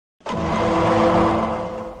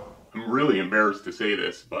embarrassed to say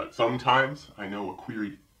this, but sometimes I know a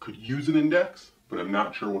query could use an index, but I'm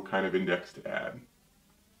not sure what kind of index to add.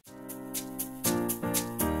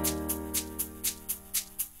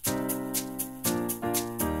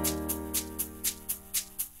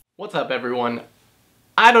 What's up, everyone?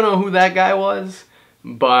 I don't know who that guy was,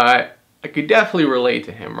 but I could definitely relate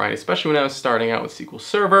to him, right? Especially when I was starting out with SQL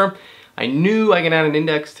Server. I knew I could add an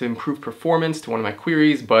index to improve performance to one of my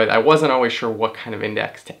queries, but I wasn't always sure what kind of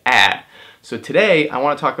index to add. So today, I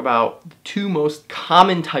want to talk about the two most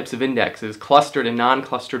common types of indexes, clustered and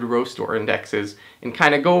non-clustered row store indexes, and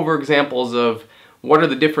kind of go over examples of what are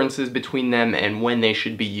the differences between them and when they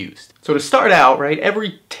should be used. So to start out, right,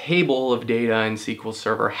 every table of data in SQL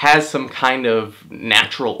Server has some kind of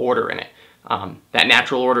natural order in it. That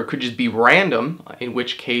natural order could just be random, in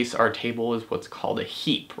which case our table is what's called a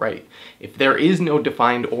heap, right? If there is no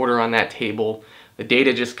defined order on that table, the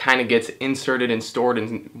data just kind of gets inserted and stored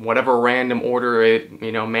in whatever random order it,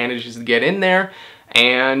 manages to get in there.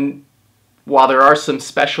 And while there are some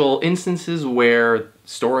special instances where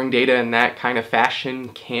storing data in that kind of fashion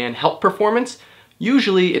can help performance,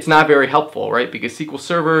 usually it's not very helpful, right? Because SQL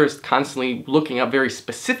Server is constantly looking up very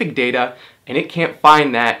specific data and it can't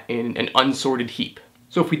find that in an unsorted heap.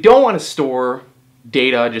 So if we don't want to store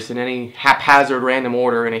data just in any haphazard random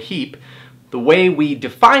order in a heap, the way we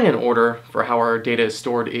define an order for how our data is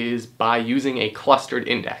stored is by using a clustered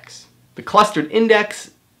index. The clustered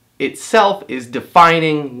index itself is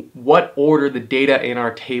defining what order the data in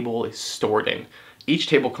our table is stored in. Each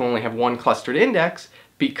table can only have one clustered index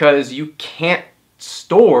because you can't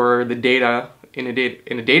store the data in a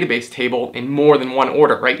database table in more than one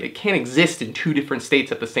order, right? It can't exist in two different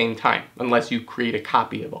states at the same time unless you create a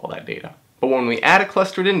copy of all that data. But when we add a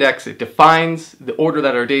clustered index, it defines the order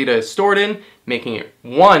that our data is stored in, making it,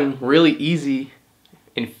 one, really easy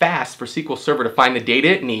and fast for SQL Server to find the data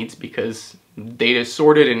it needs because data is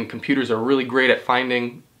sorted and computers are really great at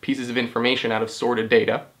finding pieces of information out of sorted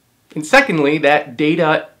data. And secondly, that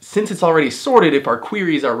data, since it's already sorted, if our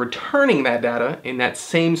queries are returning that data in that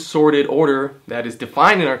same sorted order that is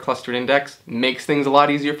defined in our clustered index, makes things a lot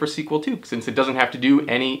easier for SQL too, since it doesn't have to do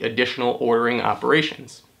any additional ordering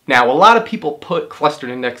operations. Now, a lot of people put clustered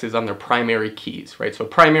indexes on their primary keys, right? So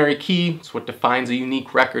primary key is what defines a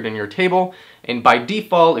unique record in your table, and by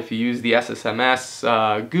default, if you use the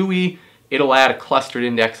SSMS GUI, it'll add a clustered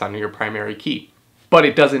index onto your primary key. But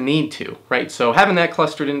it doesn't need to, right? So having that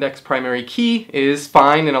clustered index primary key is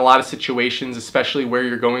fine in a lot of situations, especially where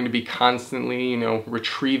you're going to be constantly,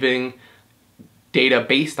 retrieving data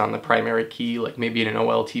based on the primary key, like maybe in an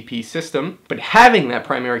OLTP system. But having that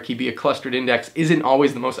primary key be a clustered index isn't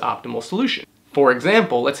always the most optimal solution. For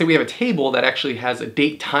example, let's say we have a table that actually has a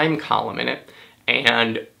date-time column in it,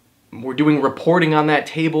 and we're doing reporting on that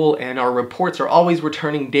table, and our reports are always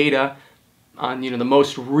returning data on the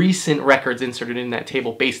most recent records inserted in that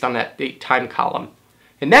table based on that date-time column.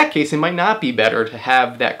 In that case, it might not be better to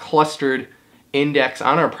have that clustered index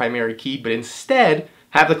on our primary key, but instead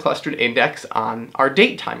have the clustered index on our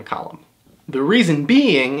date-time column. The reason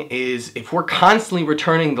being is if we're constantly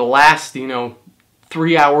returning the last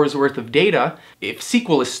 3 hours worth of data, if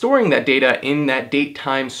SQL is storing that data in that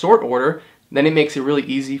date-time sort order, then it makes it really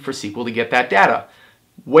easy for SQL to get that data.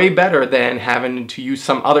 Way better than having to use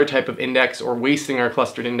some other type of index or wasting our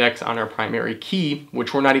clustered index on our primary key,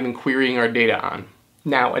 which we're not even querying our data on.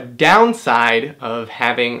 Now, a downside of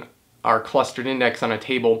having our clustered index on a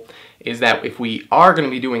table is that if we are going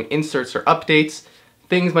to be doing inserts or updates,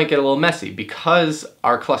 things might get a little messy because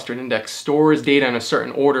our clustered index stores data in a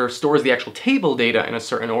certain order, stores the actual table data in a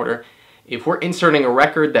certain order. If we're inserting a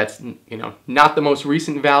record that's not the most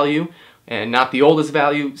recent value, and not the oldest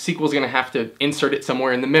value, SQL is going to have to insert it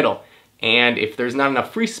somewhere in the middle. And if there's not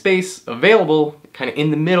enough free space available kind of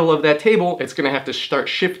in the middle of that table, it's going to have to start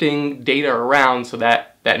shifting data around so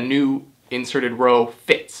that that new inserted row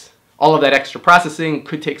fits. All of that extra processing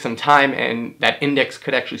could take some time, and that index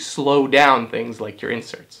could actually slow down things like your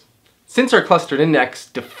inserts. Since our clustered index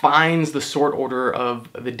defines the sort order of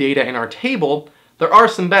the data in our table, there are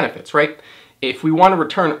some benefits, right? If we want to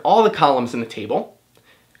return all the columns in the table,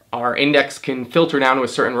 our index can filter down to a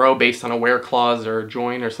certain row based on a where clause or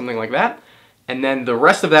join or something like that. And then the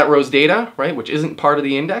rest of that row's data, right, which isn't part of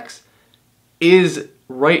the index, is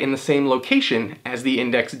right in the same location as the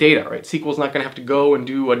index data, right? SQL's not going to have to go and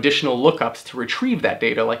do additional lookups to retrieve that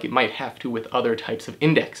data like it might have to with other types of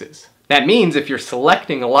indexes. That means if you're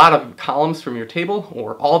selecting a lot of columns from your table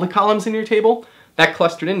or all the columns in your table, that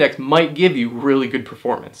clustered index might give you really good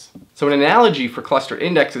performance. So an analogy for clustered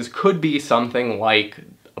indexes could be something like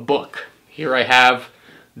a book. Here I have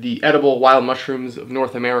the Edible Wild Mushrooms of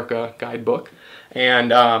North America guidebook,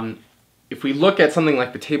 and If we look at something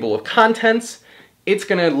like the table of contents, it's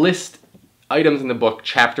going to list items in the book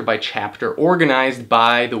chapter by chapter, organized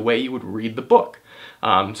by the way you would read the book.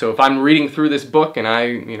 So if I'm reading through this book and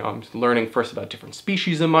I'm learning first about different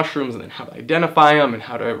species of mushrooms and then how to identify them and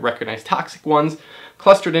how to recognize toxic ones,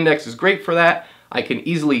 clustered index is great for that. I can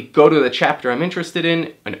easily go to the chapter I'm interested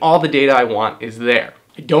in and all the data I want is there.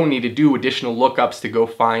 I don't need to do additional lookups to go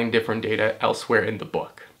find different data elsewhere in the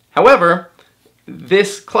book. However,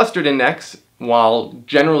 this clustered index, while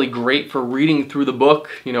generally great for reading through the book,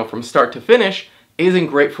 from start to finish, isn't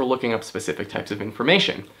great for looking up specific types of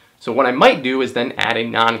information. So what I might do is then add a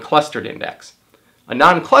non-clustered index. A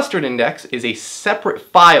non-clustered index is a separate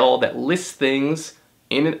file that lists things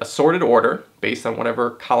in an assorted order based on whatever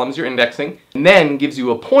columns you're indexing, and then gives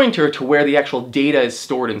you a pointer to where the actual data is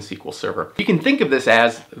stored in SQL Server. You can think of this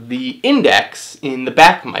as the index in the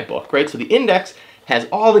back of my book, right? So the index has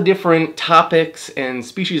all the different topics and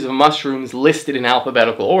species of mushrooms listed in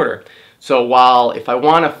alphabetical order. So while if I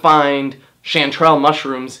want to find chanterelle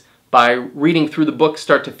mushrooms by reading through the book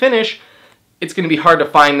start to finish, it's going to be hard to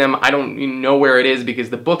find them. I don't even know where it is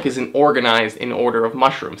because the book isn't organized in order of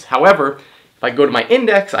mushrooms. However, if I go to my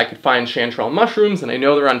index, I could find chanterelle mushrooms, and I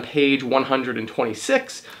know they're on page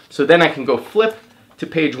 126, so then I can go flip to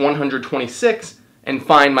page 126 and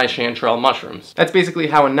find my chanterelle mushrooms. That's basically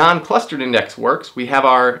how a non-clustered index works. We have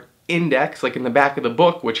our index, like in the back of the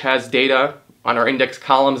book, which has data on our index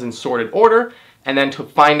columns in sorted order, and then to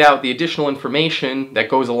find out the additional information that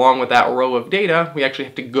goes along with that row of data, we actually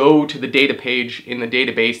have to go to the data page in the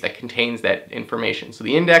database that contains that information. So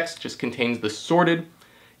the index just contains the sorted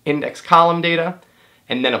index column data,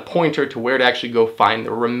 and then a pointer to where to actually go find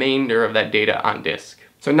the remainder of that data on disk.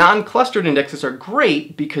 So non-clustered indexes are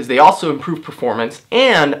great because they also improve performance,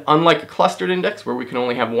 and unlike a clustered index where we can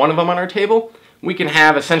only have one of them on our table, we can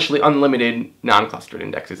have essentially unlimited non-clustered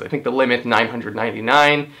indexes. I think the limit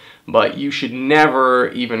 999, but you should never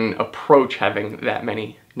even approach having that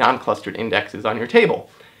many non-clustered indexes on your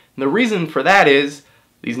table. And the reason for that is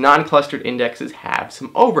these non-clustered indexes have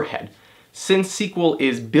some overhead. Since SQL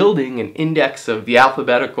is building an index of the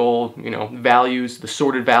alphabetical, values, the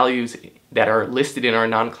sorted values that are listed in our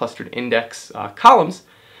non-clustered index columns,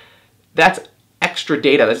 that's extra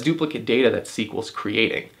data, that's duplicate data that SQL's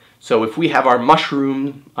creating. So if we have our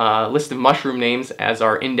mushroom, list of mushroom names as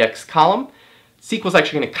our index column, SQL's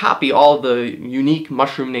actually going to copy all the unique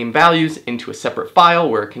mushroom name values into a separate file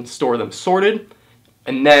where it can store them sorted,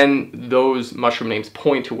 and then those mushroom names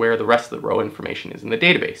point to where the rest of the row information is in the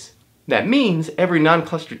database. That means every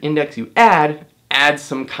non-clustered index you add adds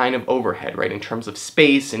some kind of overhead, right, in terms of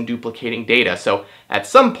space and duplicating data. So at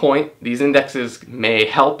some point, these indexes may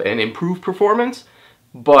help and improve performance,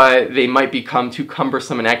 but they might become too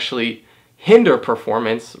cumbersome and actually hinder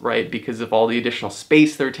performance, right, because of all the additional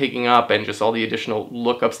space they're taking up and just all the additional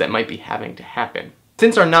lookups that might be having to happen.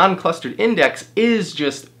 Since our non-clustered index is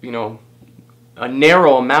just, a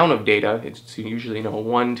narrow amount of data, it's usually,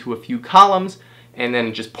 1 to a few columns, and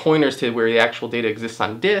then just pointers to where the actual data exists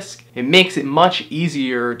on disk, it makes it much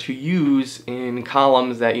easier to use in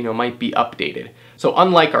columns that might be updated. So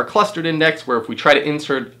unlike our clustered index, where if we try to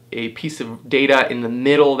insert a piece of data in the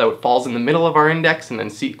middle that falls in the middle of our index, and then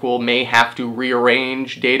SQL may have to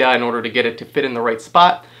rearrange data in order to get it to fit in the right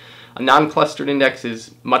spot, a non-clustered index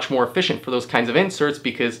is much more efficient for those kinds of inserts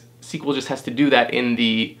because SQL just has to do that in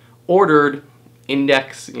the ordered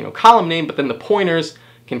index column name, but then the pointers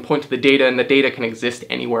can point to the data, and the data can exist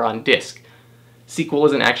anywhere on disk. SQL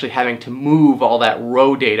isn't actually having to move all that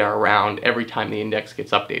row data around every time the index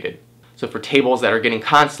gets updated. So for tables that are getting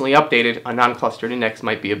constantly updated, a non-clustered index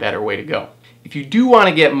might be a better way to go. If you do want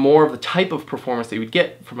to get more of the type of performance that you would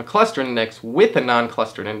get from a clustered index with a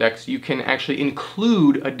non-clustered index, you can actually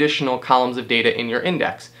include additional columns of data in your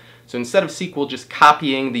index. So instead of SQL just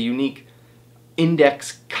copying the unique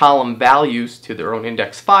index column values to their own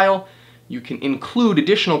index file, you can include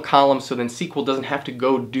additional columns so then SQL doesn't have to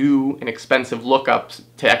go do an expensive lookup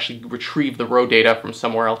to actually retrieve the row data from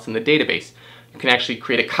somewhere else in the database. You can actually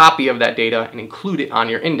create a copy of that data and include it on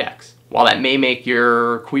your index. While that may make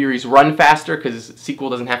your queries run faster because SQL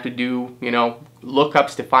doesn't have to do,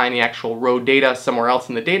 lookups to find the actual row data somewhere else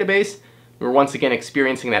in the database, we're once again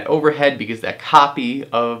experiencing that overhead because that copy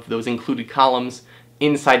of those included columns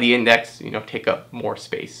inside the index, take up more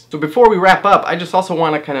space. So before we wrap up, I just also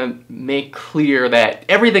want to kind of make clear that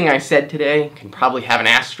everything I said today can probably have an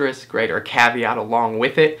asterisk, right, or a caveat along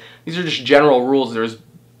with it. These are just general rules. There's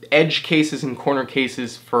edge cases and corner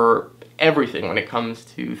cases for everything when it comes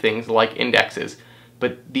to things like indexes.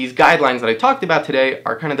 But these guidelines that I talked about today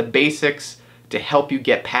are kind of the basics to help you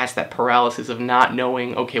get past that paralysis of not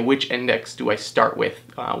knowing, okay, which index do I start with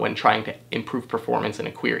when trying to improve performance in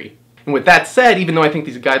a query. And with that said, even though I think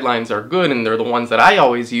these guidelines are good and they're the ones that I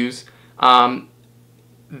always use,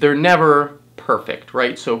 they're never perfect,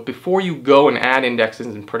 right? So before you go and add indexes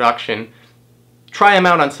in production, try them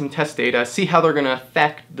out on some test data, see how they're going to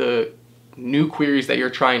affect the new queries that you're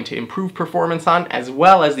trying to improve performance on, as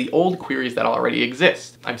well as the old queries that already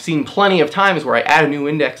exist. I've seen plenty of times where I add a new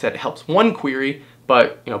index that helps one query,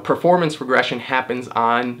 but performance regression happens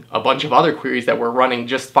on a bunch of other queries that were running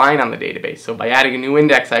just fine on the database. So by adding a new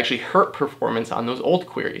index, I actually hurt performance on those old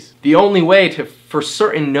queries. The only way to for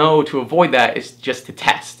certain know to avoid that is just to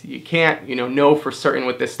test. You can't know for certain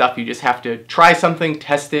with this stuff. You just have to try something,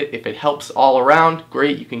 test it. If it helps all around,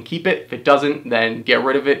 great, you can keep it. If it doesn't, then get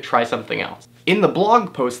rid of it, try something else. In the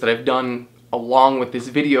blog post that I've done along with this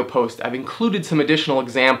video post, I've included some additional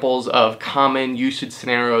examples of common usage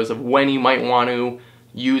scenarios of when you might want to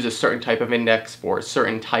use a certain type of index for a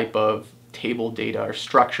certain type of table data or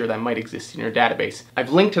structure that might exist in your database.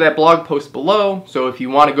 I've linked to that blog post below, so if you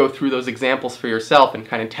want to go through those examples for yourself and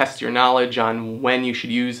kind of test your knowledge on when you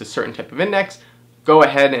should use a certain type of index, go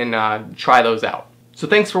ahead and try those out. So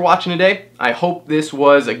thanks for watching today. I hope this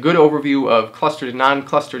was a good overview of clustered and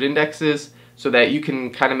non-clustered indexes, so that you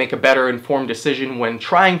can kind of make a better informed decision when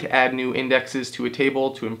trying to add new indexes to a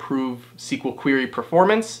table to improve SQL query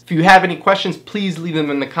performance. If you have any questions, please leave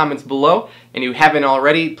them in the comments below. And if you haven't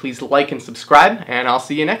already, please like and subscribe, and I'll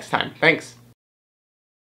see you next time. Thanks.